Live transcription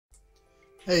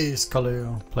Hey, it's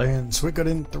Khalil, playing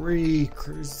Suikoden 3,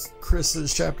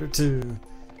 Chris's Chapter 2.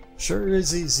 Sure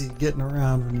is easy getting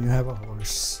around when you have a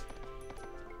horse.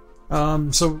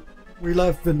 So we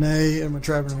left Vinay and we're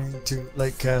traveling to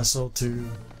Lake Castle to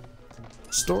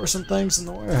store some things in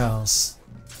the warehouse.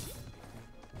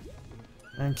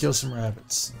 And kill some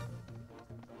rabbits.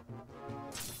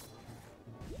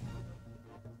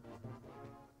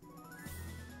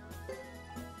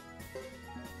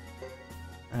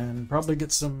 And probably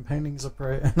get some paintings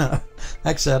appraised. No,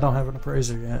 actually I don't have an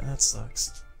appraiser yet. That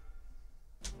sucks.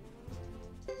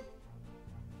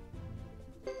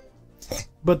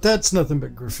 But that's nothing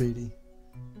but graffiti.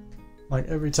 Like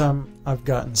every time I've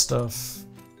gotten stuff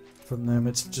from them,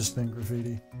 it's just been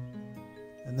graffiti.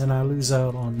 And then I lose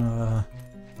out on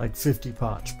like 50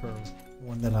 pots per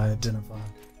one that I identify.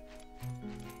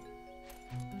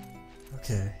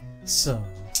 Okay, so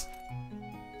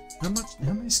how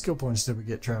many skill points did we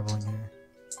get traveling here?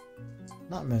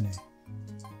 Not many.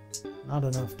 Not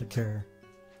enough to care.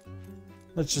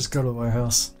 Let's just go to the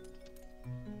warehouse.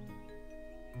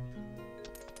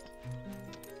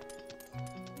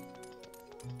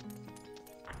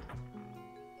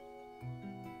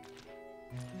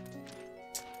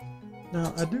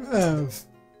 Now, I do have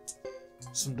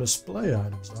some display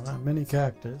items on it. Mini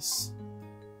cactus.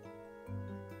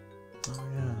 Oh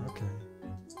yeah, okay.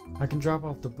 I can drop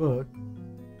off the book.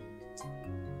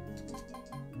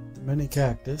 The mini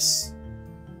cactus.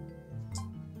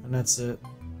 And that's it.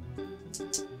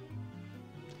 So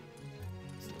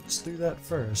let's do that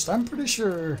first. I'm pretty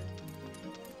sure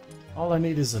all I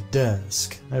need is a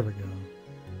desk. There we go.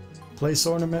 Place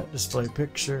ornament, display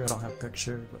picture. I don't have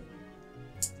picture, but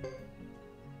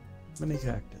mini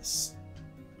cactus.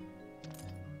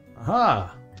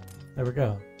 Aha! There we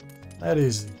go. That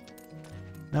easy.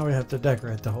 Now we have to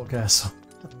decorate the whole castle.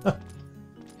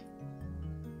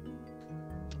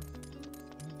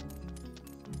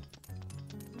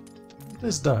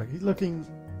 This dog, he's looking...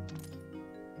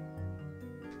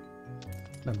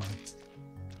 Never mind.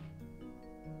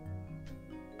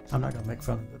 I'm not gonna make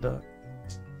fun of the duck.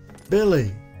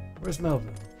 Billy! Where's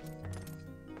Melville?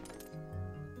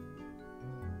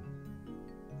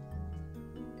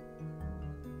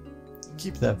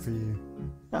 Keep that for you.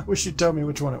 I wish you'd tell me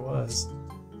which one it was.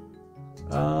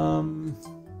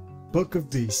 Book of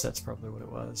Beasts, that's probably what it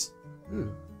was.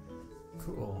 Ooh,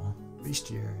 cool.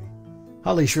 Bestiary.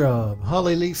 Holly shrub.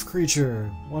 Holly leaf creature.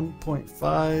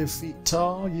 1.5 feet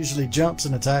tall. Usually jumps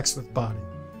and attacks with body.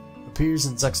 Appears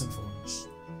in Zexen forest.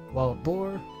 Wild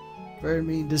boar. Very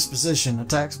mean disposition.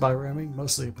 Attacks by roaming.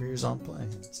 Mostly appears on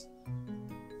plains.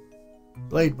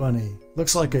 Blade bunny.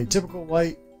 Looks like a typical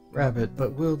white rabbit,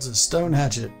 but wields a stone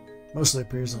hatchet. Mostly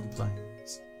appears on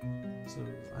plains. So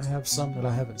I have some that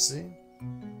I haven't seen.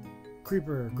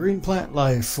 Creeper, green plant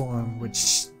life form,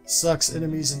 which sucks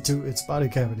enemies into its body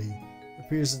cavity.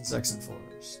 Appears in Zexen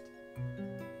forest.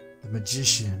 The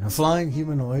magician, a flying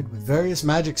humanoid with various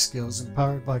magic skills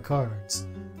empowered by cards.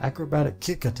 Acrobatic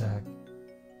kick attack.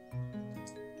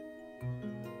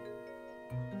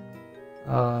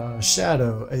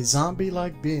 Shadow, a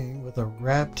zombie-like being with a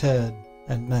wrapped head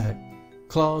and neck.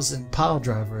 Claws and pile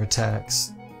driver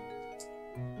attacks.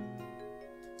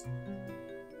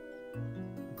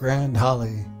 Grand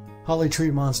Holly. Holly tree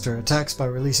monster attacks by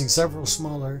releasing several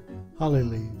smaller holly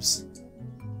leaves.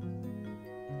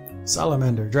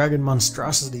 Salamander. Dragon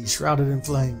monstrosity shrouded in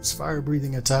flames.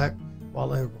 Fire-breathing attack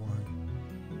while airborne.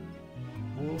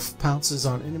 Wolf pounces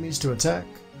on enemies to attack.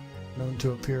 Known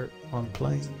to appear on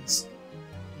plains.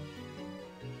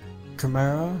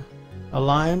 Chimera. A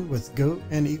lion with goat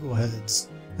and eagle heads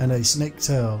and a snake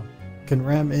tail. Can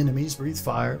ram enemies, breathe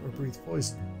fire, or breathe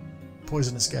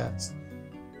poisonous gas.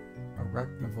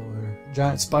 Arachnivore.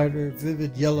 Giant spider,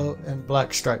 vivid yellow and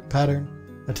black stripe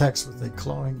pattern. Attacks with a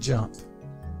clawing jump.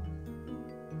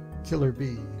 Killer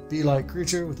bee. Bee-like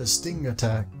creature with a sting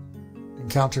attack.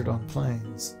 Encountered on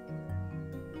plains.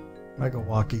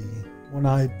 Megawaki.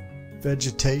 One-eyed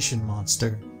vegetation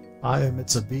monster. Eye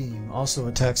emits a beam. Also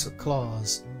attacks with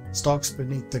claws. Stalks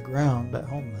beneath the ground at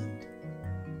homeland.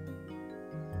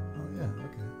 Oh yeah,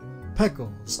 okay.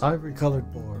 Peckles, ivory-colored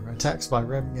boar, attacks by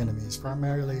ramming enemies,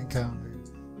 primarily encountered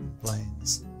in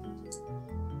plains.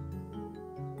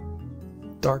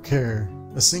 Dark hair,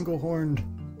 a single-horned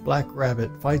black rabbit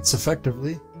fights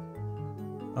effectively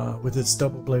with its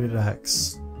double-bladed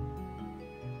axe.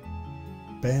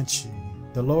 Banshee,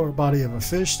 the lower body of a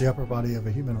fish, the upper body of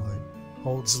a humanoid,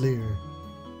 holds leer.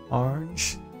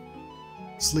 Orange.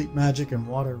 Sleep magic and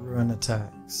water ruin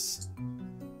attacks.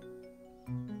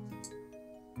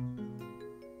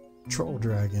 Troll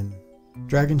dragon.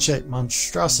 Dragon-shaped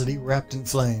monstrosity wrapped in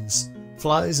flames.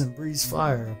 flies and breathes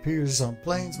fire, appears on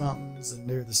plains, mountains, and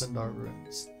near the Sindar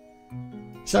ruins.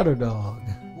 Shadow Dog.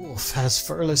 Wolf has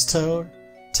furless tail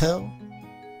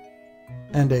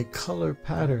and a color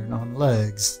pattern on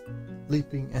legs,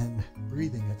 leaping and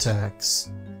breathing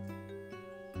attacks.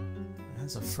 It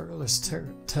has a furless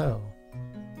tail,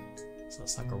 so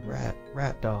it's like a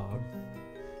rat dog.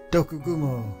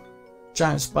 Dokugumo.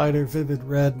 Giant spider, vivid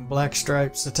red and black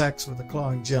stripes, attacks with a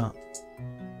clawing jump.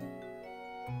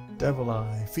 Devil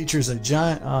Eye. Features a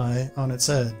giant eye on its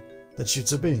head that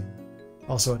shoots a beam.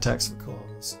 Also attacks with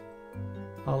claws.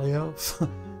 Holly Elf.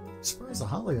 I'm surprised the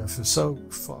Holly Elf is so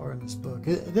far in this book.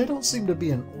 They don't seem to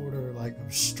be in order like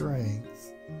of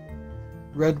strength.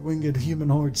 Red-winged human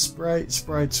horde sprite.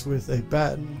 Sprites with a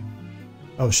baton.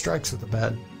 Oh, strikes with a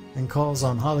baton. And calls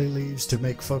on holly leaves to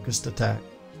make focused attack.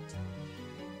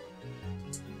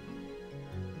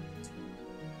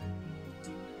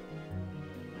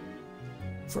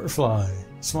 Furfly.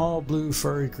 Small blue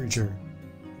furry creature.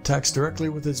 Attacks directly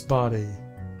with its body.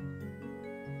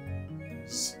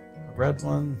 There's a red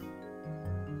one.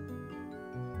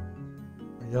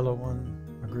 A yellow one.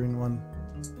 A green one.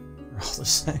 They're all the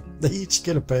same. They each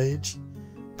get a page.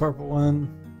 Purple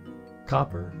one.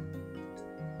 Copper.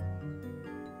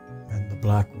 And the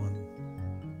black one.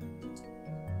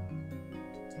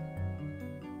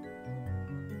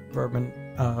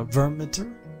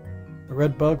 Vermiter. A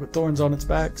red bug with thorns on its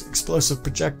back. Explosive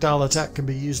projectile attack can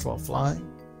be used while flying.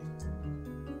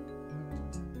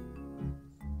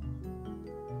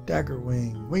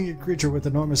 Daggerwing. Winged creature with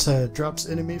enormous head. Drops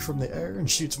enemy from the air and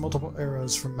shoots multiple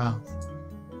arrows from mouth.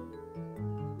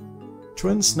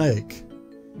 Twin Snake.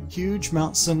 Huge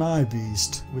Mount Sinai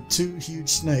beast with two huge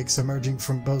snakes emerging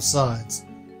from both sides.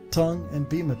 Tongue and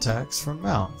beam attacks from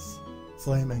mouth.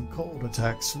 Flame and cold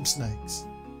attacks from snakes.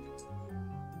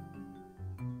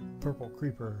 Purple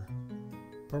Creeper.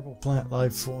 Purple plant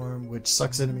life form which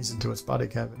sucks enemies into its body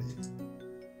cavity.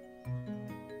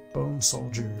 Bone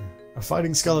Soldier. A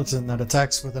fighting skeleton that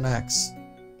attacks with an axe.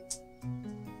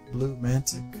 Blue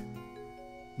Mantic.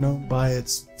 Known by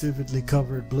its vividly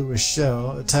covered bluish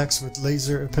shell, attacks with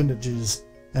laser appendages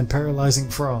and paralyzing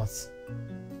froth.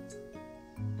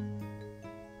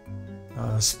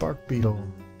 Spark Beetle.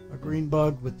 A green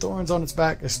bug with thorns on its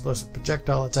back, explosive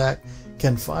projectile attack,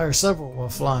 can fire several while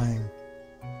flying.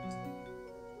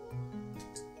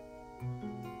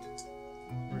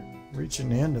 Reaching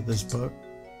the end of this book.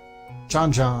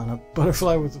 Chan-Chan, a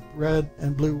butterfly with red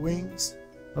and blue wings,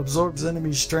 absorbs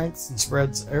enemy strength and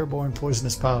spreads airborne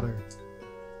poisonous powder.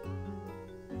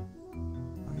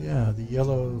 Oh yeah, the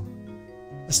yellow...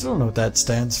 I still don't know what that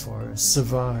stands for.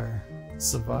 Savire.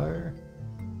 Savire?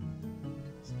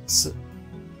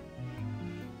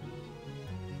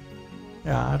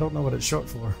 Yeah, I don't know what it's short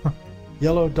for.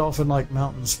 Yellow dolphin-like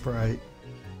mountain sprite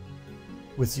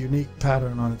with unique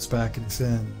pattern on its back and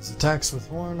fins. Attacks with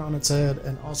horn on its head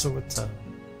and also with tail.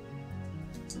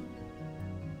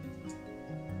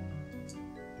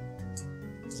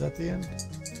 Is that the end?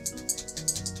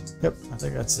 Yep, I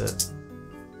think that's it.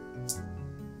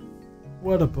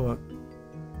 What a book.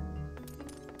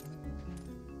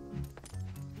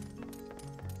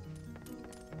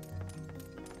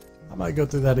 I might go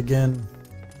through that again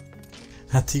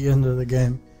at the end of the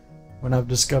game when I've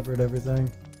discovered everything.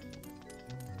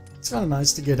 It's kind of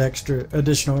nice to get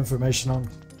additional information on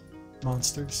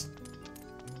monsters.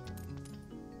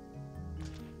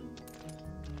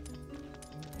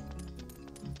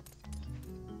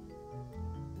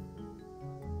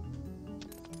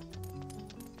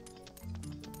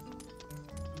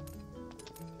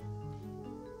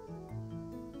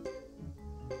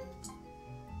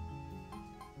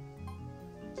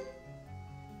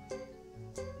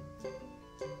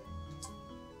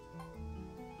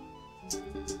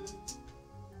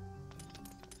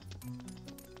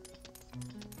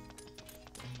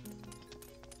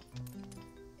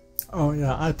 Oh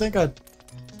yeah, I think I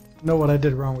know what I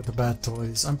did wrong with the bath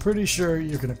toys. I'm pretty sure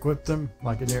you can equip them,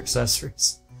 like in your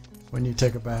accessories, when you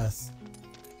take a bath.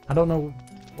 I don't know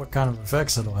what kind of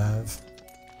effects it'll have.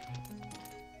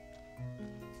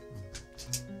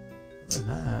 Other than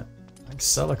that, I can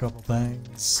sell a couple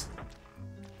things.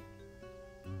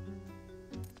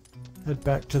 Head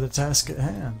back to the task at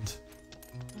hand.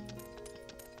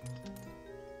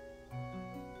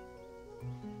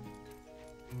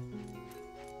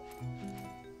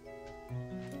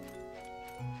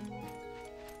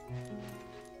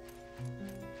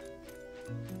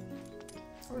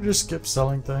 Or just skip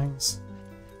selling things.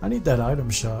 I need that item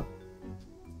shop.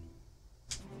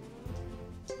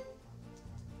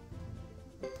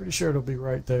 Pretty sure it'll be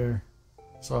right there,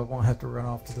 so I won't have to run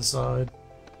off to the side.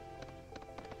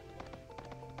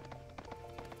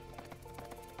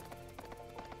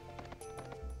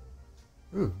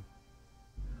 Ooh.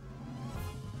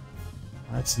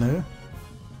 That's new.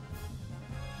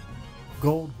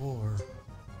 Gold War.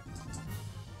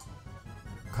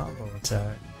 Combo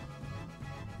attack.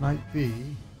 Knight B.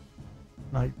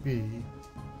 Knight B.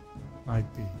 Knight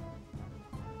B.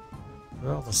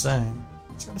 They're all the same.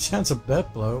 It's got a chance of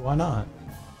death blow. Why not?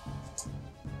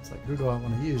 It's like, who do I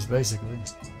want to use, basically?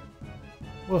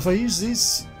 Well, if I use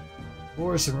these,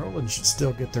 Boris and Roland should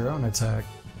still get their own attack.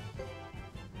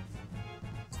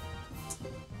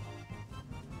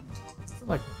 I feel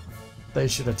like they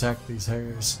should attack these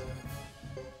hairs.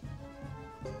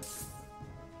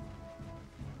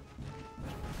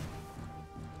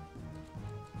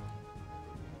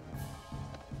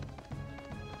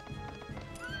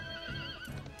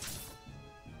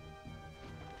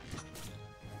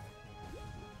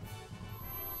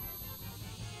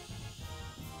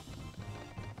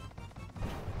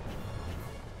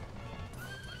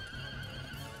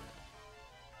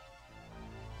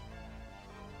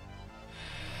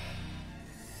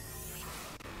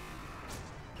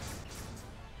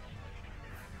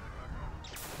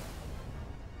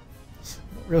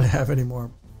 Really have any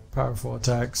more powerful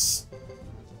attacks.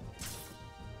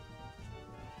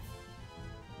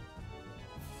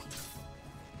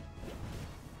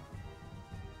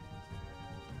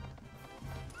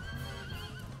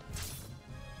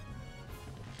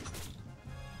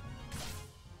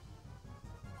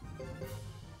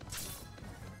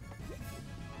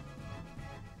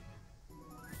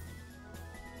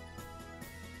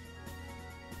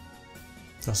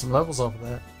 Got some levels off of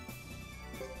that.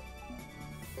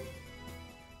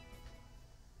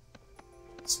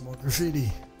 Some more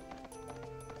graffiti.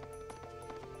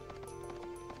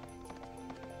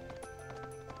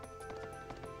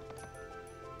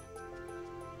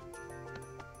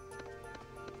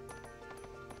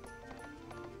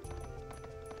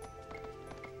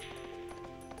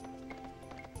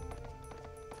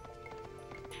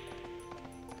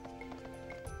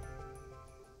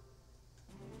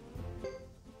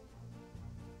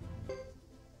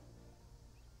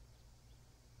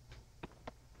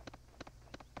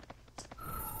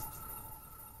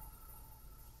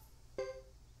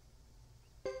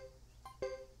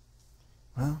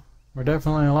 Well, we're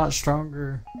definitely a lot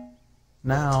stronger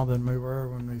now than we were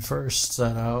when we first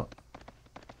set out.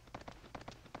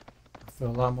 I feel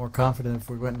a lot more confident if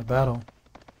we went into battle.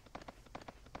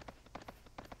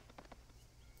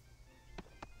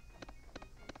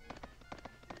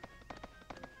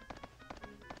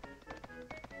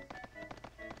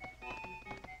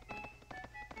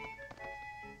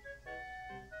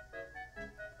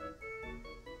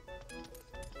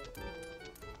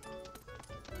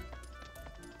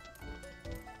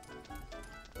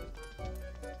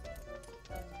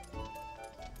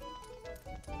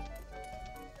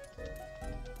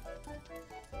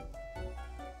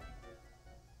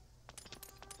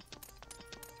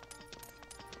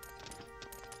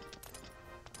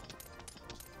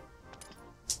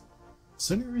 Is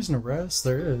there any reason to rest?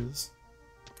 There is.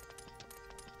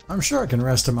 I'm sure I can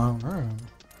rest in my own room,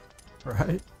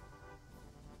 right?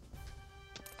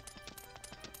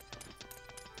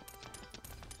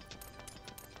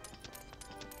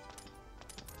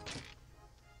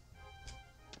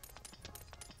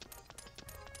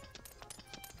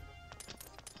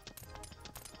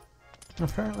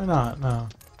 Apparently not, no.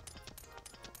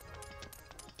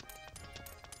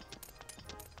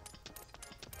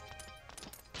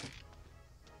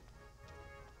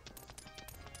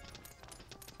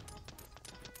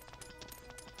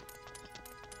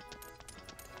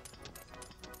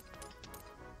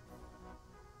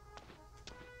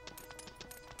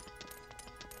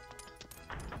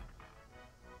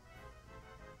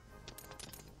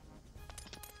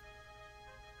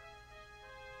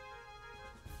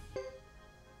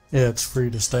 Yeah, it's free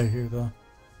to stay here though.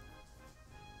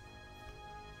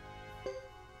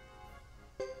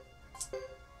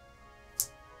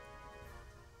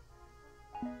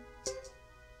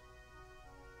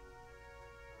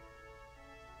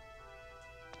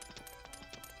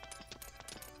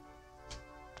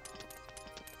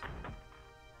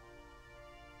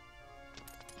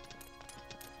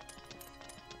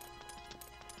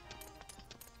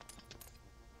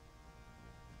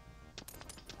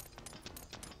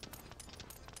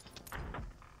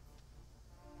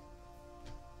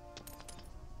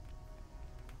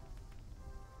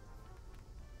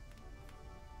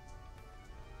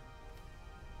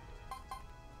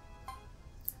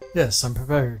 Yes, I'm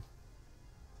prepared.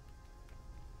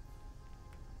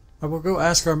 I will go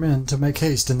ask our men to make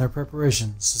haste in their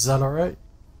preparations. Is that all right?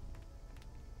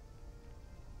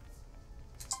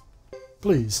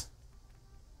 Please.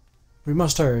 We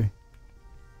must hurry.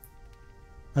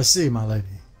 I see, my lady.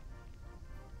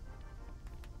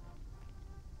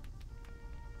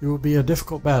 It will be a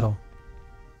difficult battle.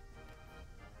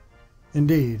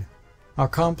 Indeed, our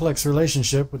complex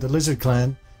relationship with the Lizard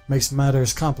Clan makes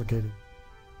matters complicated.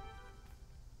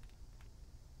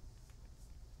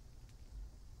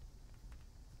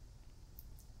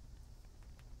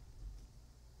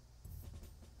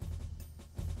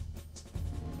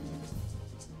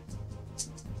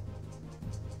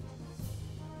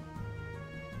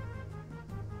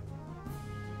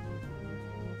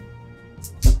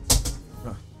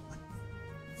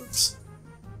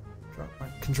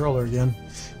 Controller again.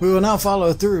 We will now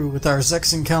follow through with our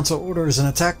Zexen Council orders and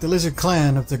attack the Lizard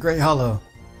Clan of the Great Hollow.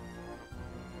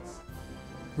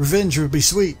 Revenge would be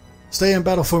sweet. Stay in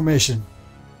battle formation.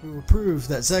 We will prove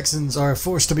that Zexens are a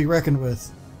force to be reckoned with.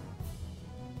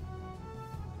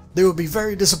 They will be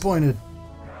very disappointed.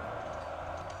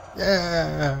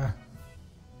 Yeah!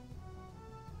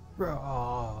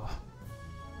 Raw.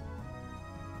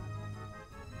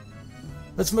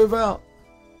 Let's move out.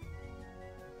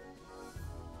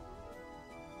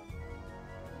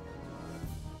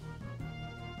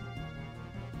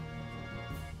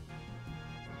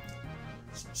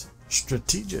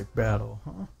 Strategic battle,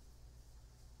 huh?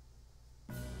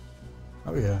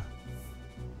 Oh yeah.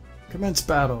 Commence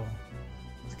battle.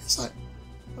 I guess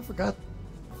I forgot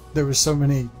there were so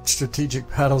many strategic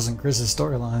battles in Chris's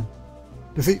storyline.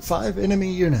 Defeat 5 enemy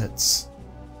units.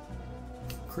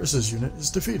 Chris's unit is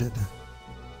defeated.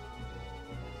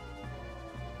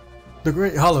 The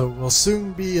Great Hollow will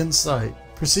soon be in sight.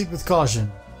 Proceed with caution.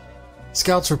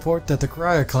 Scouts report that the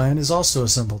Karaya clan is also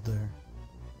assembled there.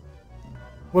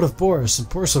 What of Boris and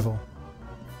Percival?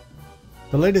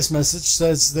 The latest message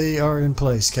says they are in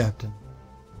place, Captain.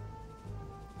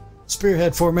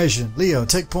 Spearhead formation. Leo,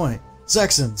 take point.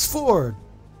 Zexens, forward!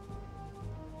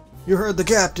 You heard the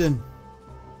captain.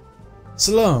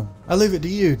 Salome, I leave it to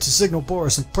you to signal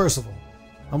Boris and Percival.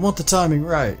 I want the timing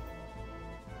right.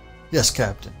 Yes,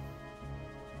 Captain.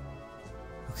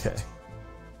 Okay.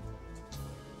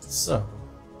 So,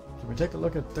 can we take a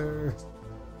look at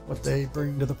what they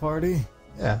bring to the party?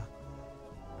 Yeah.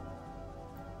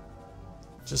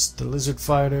 Just the lizard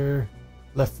fighter,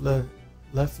 left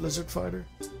lizard fighter.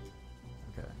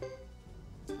 Okay.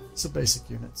 So basic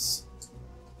units.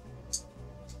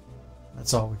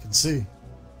 That's all we can see.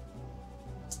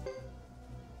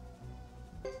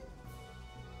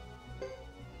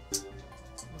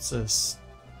 What's this?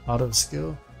 Auto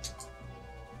skill?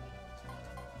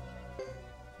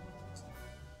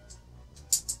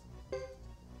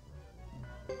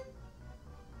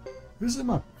 Who's in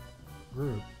my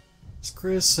group? It's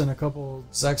Chris and a couple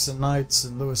Zexen Knights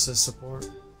and Lewis's support.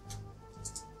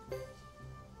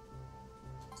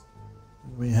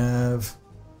 We have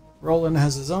Roland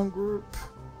has his own group,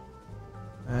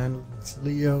 and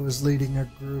Leo is leading a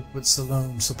group with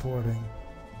Salome supporting.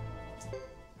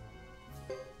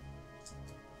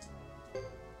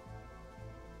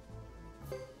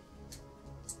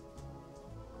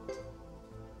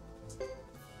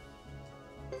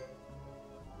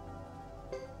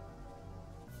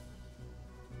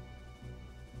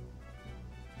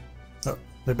 Oh,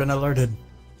 they've been alerted.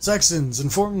 Zexens,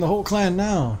 inform the whole clan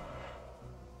now.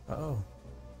 Uh-oh.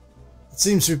 It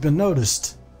seems we've been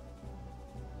noticed.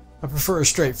 I prefer a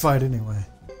straight fight anyway.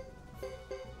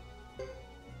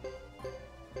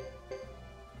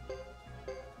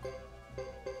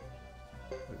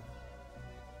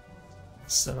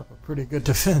 Set up a pretty good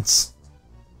defense.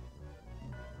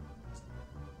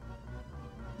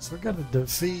 So we gotta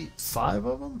defeat 5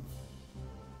 of them?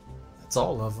 That's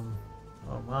all of them.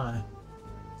 Oh my.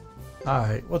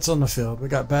 Alright, what's on the field? We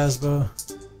got Basba,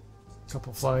 a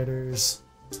couple fighters.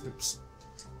 Oops.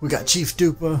 We got Chief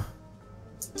Dupa.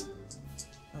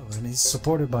 Oh, and he's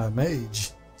supported by a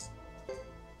mage.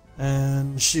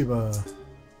 And Shiba.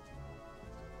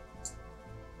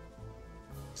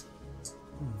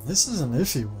 This is an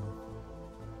iffy one.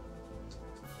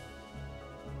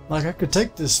 Like, I could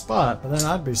take this spot, but then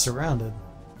I'd be surrounded.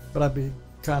 But I'd be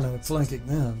kind of flanking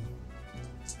them.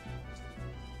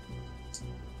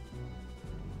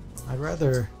 I'd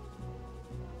rather...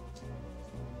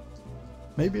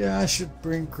 Maybe I should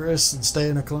bring Chris and stay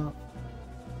in a clump.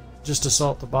 Just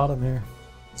assault the bottom here.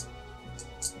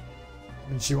 I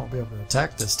mean, she won't be able to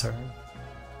attack this turn.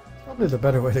 Probably the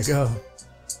better way to go.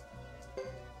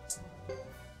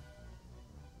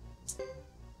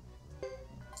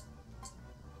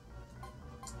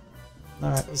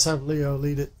 Alright, let's have Leo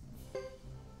lead it.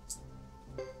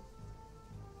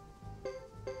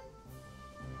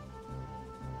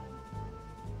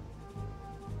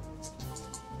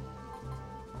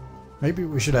 Maybe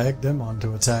we should egg them on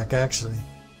to attack, actually.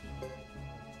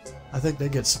 I think they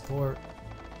get support,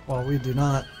 while we do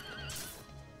not.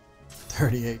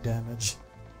 38 damage.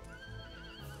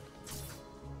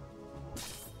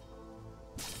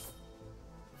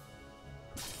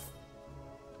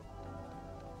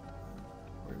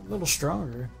 We're a little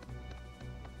stronger.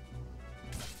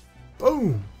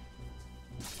 Boom!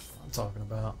 I'm talking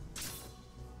about.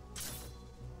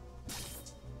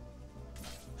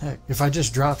 Heck, if I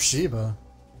just drop Sheba,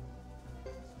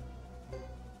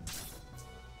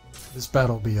 this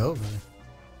battle will be over.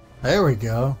 There we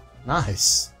go.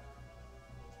 Nice.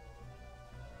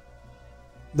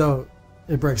 Though,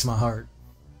 it breaks my heart.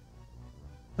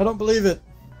 I don't believe it.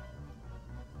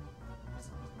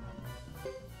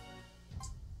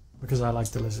 Because I like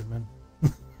the lizardmen.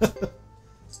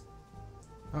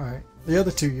 Alright, the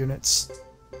other two units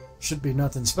should be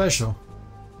nothing special.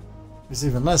 There's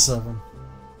even less of them.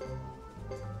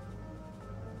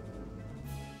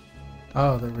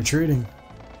 Oh, they're retreating.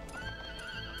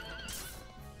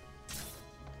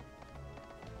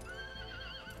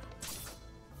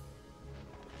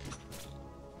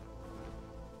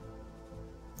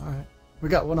 Alright, we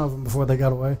got one of them before they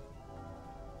got away.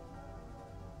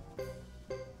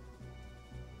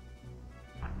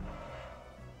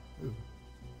 Ooh.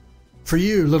 For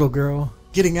you, little girl,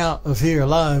 getting out of here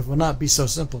alive will not be so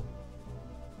simple.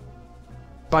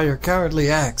 By your cowardly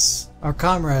acts, our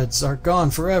comrades are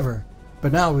gone forever.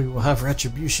 But now we will have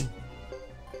retribution.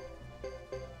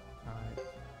 Alright.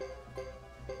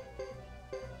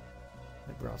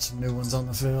 They brought some new ones on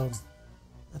the field.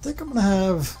 I think I'm gonna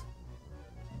have...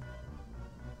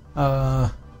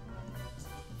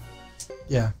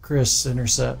 yeah, Chris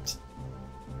intercept.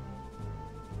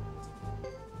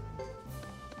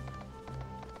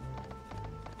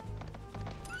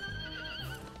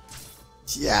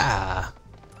 Yeah!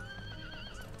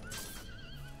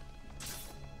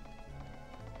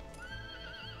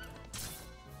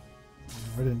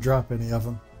 I didn't drop any of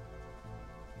them.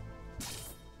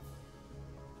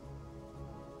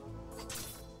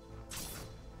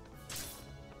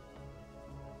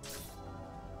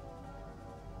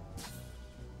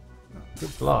 Oh,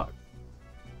 good block.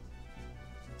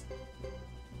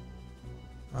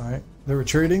 Alright, they're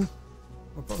retreating.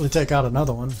 We'll probably take out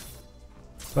another one.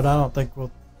 But I don't think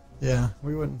we'll... Yeah,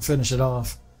 we wouldn't finish it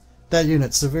off. That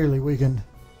unit's severely weakened.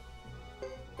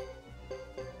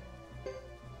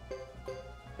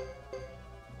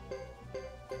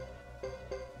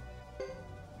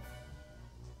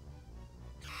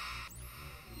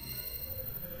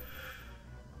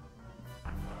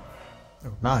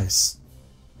 Oh, nice.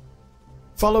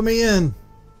 Follow me in.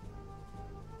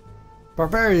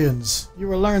 Barbarians, you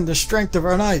will learn the strength of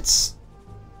our knights.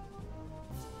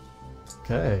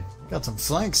 Okay, we got some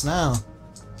flanks now.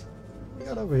 What we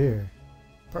got over here?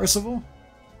 Percival?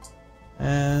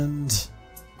 And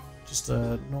just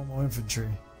normal infantry.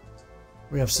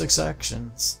 We have 6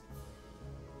 actions.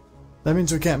 That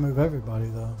means we can't move everybody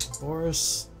though.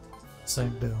 Boris,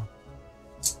 same deal.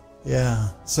 Yeah,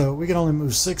 so we can only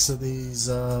move 6 of these,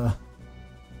 3,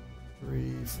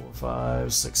 4,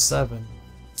 5, 6, 7.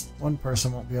 One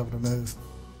person won't be able to move.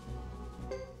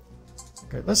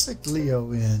 Okay, let's take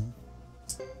Leo in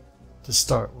to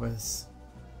start with.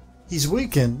 He's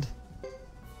weakened,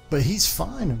 but he's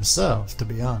fine himself, to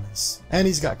be honest. And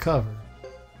he's got cover.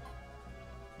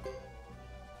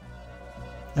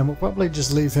 And we'll probably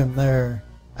just leave him there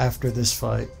after this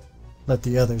fight. Let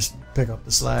the others pick up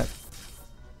the slack.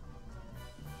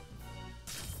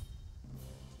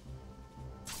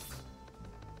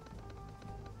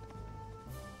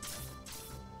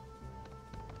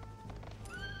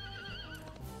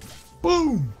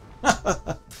 Boom!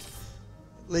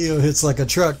 Leo hits like a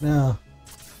truck now.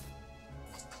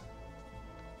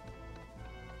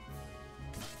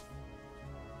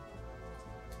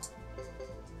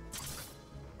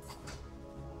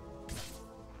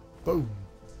 Boom!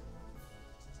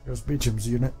 Goes Beecham's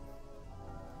unit.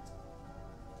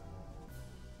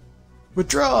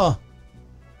 Withdraw!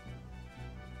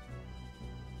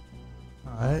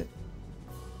 Alright.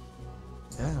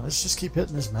 Yeah, let's just keep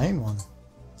hitting this main one.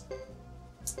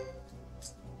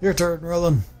 Your turn,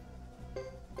 Roland.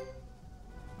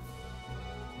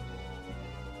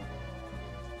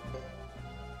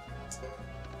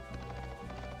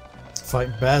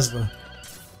 Fighting Basba.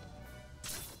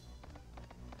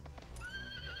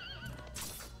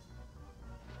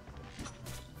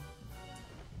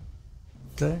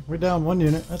 Okay, we're down 1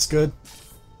 unit. That's good.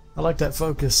 I like that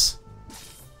focus.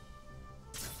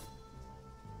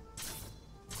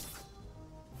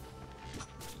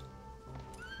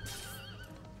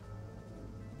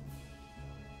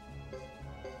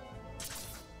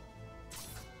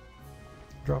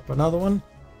 Drop another one.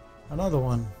 Another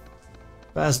one.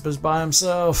 Vaspa's by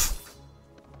himself.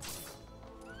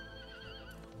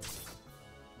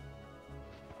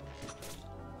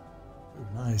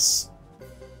 Ooh, nice.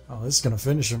 Oh, this is gonna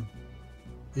finish him.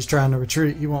 He's trying to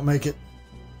retreat. He won't make it.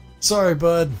 Sorry,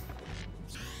 bud.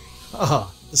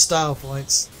 Ah, the style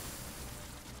points.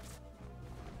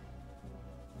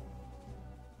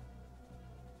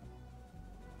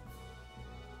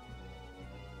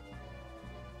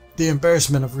 The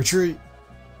embarrassment of retreat.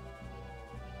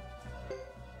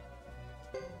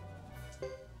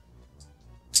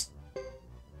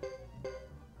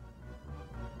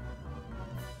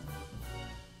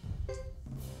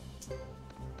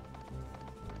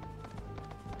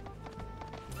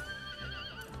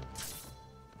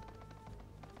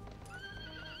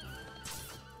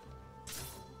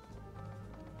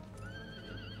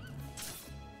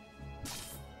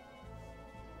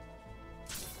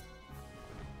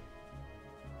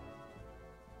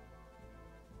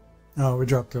 Oh, we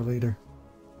dropped our leader.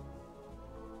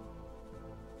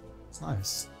 It's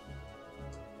nice.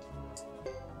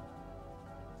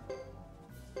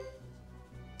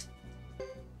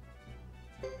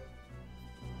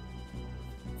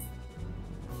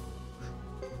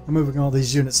 I'm moving all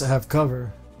these units that have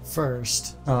cover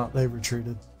first. Oh, they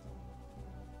retreated.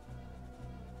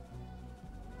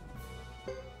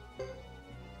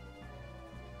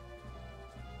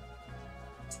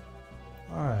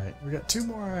 Alright, we got 2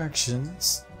 more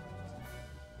actions.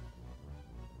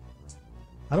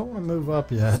 I don't want to move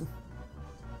up yet.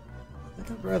 I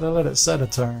think I'd rather let it set a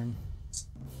turn.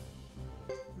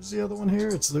 Who's the other one here?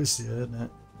 It's Lucia, isn't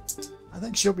it? I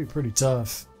think she'll be pretty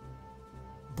tough.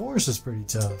 Boris is pretty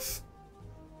tough.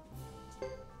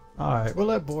 Alright, we'll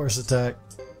let Boris attack.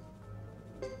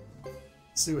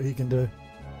 See what he can do.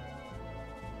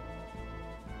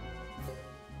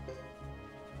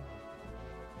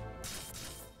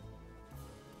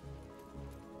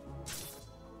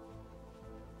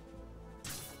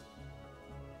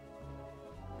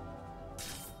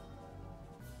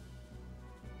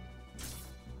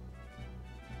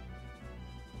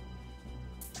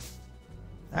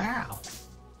 Ow!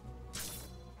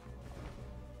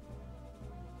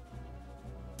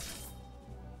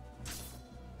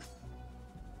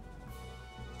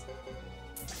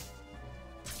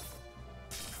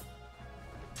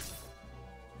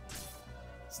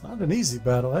 It's not an easy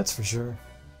battle, that's for sure.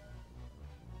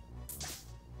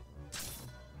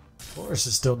 Boris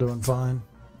is still doing fine.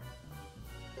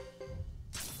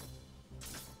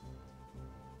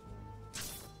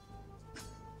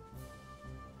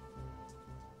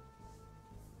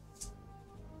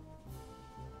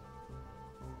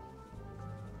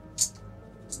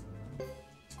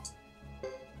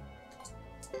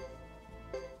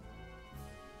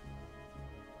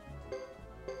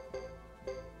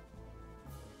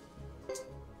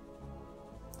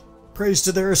 Praise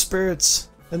to their spirits.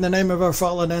 In the name of our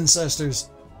fallen ancestors,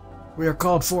 we are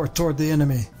called forth toward the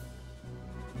enemy.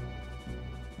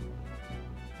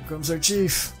 Here comes our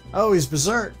chief. Oh, he's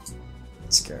berserk.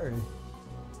 That's scary.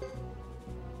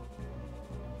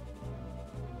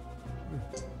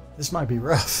 This might be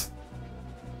rough.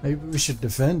 Maybe we should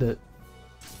defend it.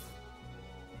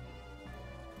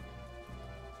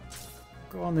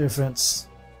 Go on the offense.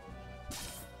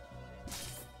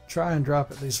 Try and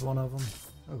drop at least one of them.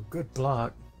 Oh, good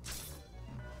block.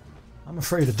 I'm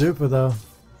afraid of Dupa, though.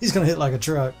 He's gonna hit like a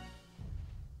truck.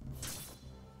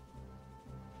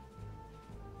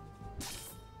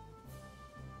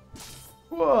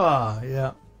 Whoa,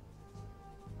 yeah.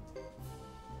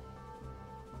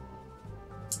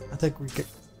 I think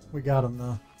we got him,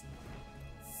 though.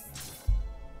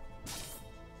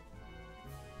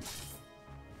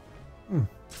 Hmm.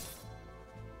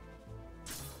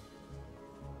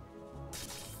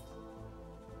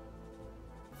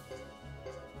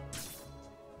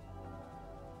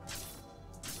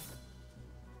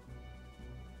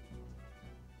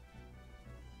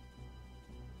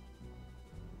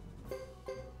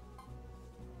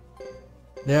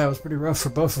 Yeah, it was pretty rough for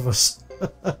both of us.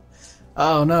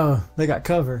 Oh no, they got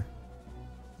cover.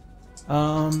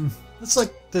 Let's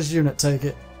let this unit take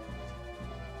it.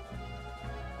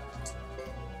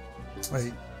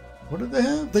 Wait, what do they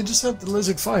have? They just have the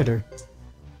lizard fighter.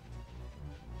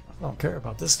 I don't care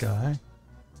about this guy.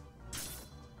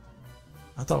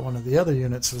 I thought one of the other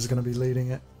units was going to be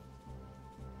leading it.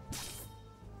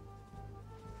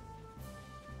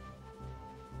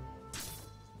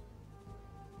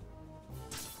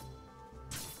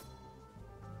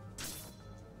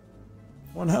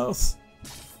 One health.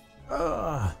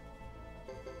 Ah.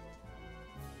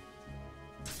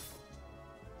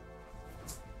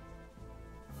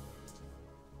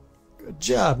 Good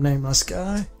job, nameless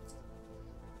guy.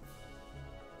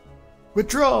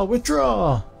 Withdraw!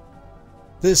 Withdraw!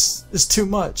 This is too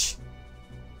much.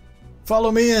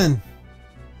 Follow me in.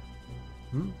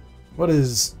 What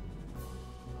is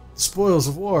spoils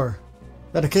of war?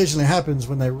 That occasionally happens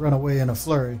when they run away in a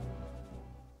flurry.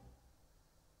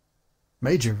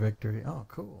 Major victory. Oh,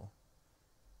 cool.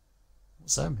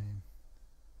 What's that mean?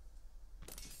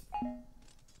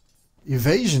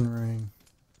 Evasion ring.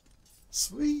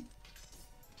 Sweet.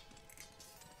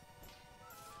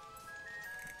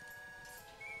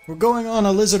 We're going on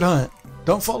a lizard hunt.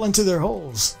 Don't fall into their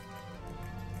holes.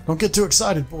 Don't get too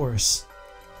excited, Boris.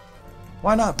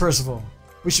 Why not, Percival?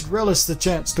 We should relish the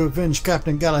chance to avenge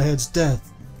Captain Galahad's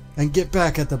death and get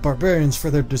back at the barbarians for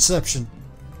their deception.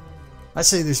 I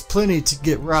say there's plenty to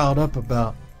get riled up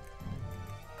about.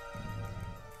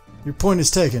 Your point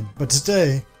is taken, but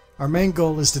today our main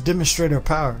goal is to demonstrate our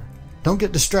power. Don't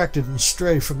get distracted and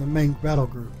stray from the main battle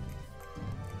group.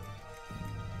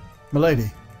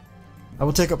 Milady, I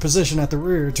will take up position at the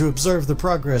rear to observe the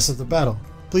progress of the battle.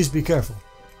 Please be careful.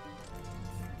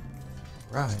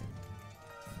 Right.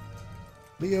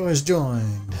 Leo has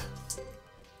joined.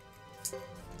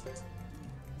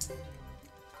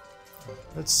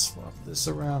 Let's swap this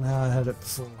around how I had it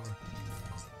before.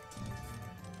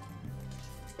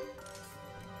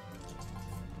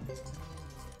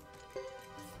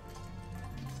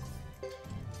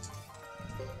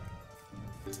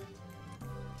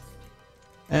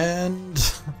 And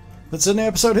that's in the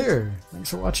episode here. Thanks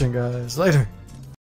for watching, guys. Later.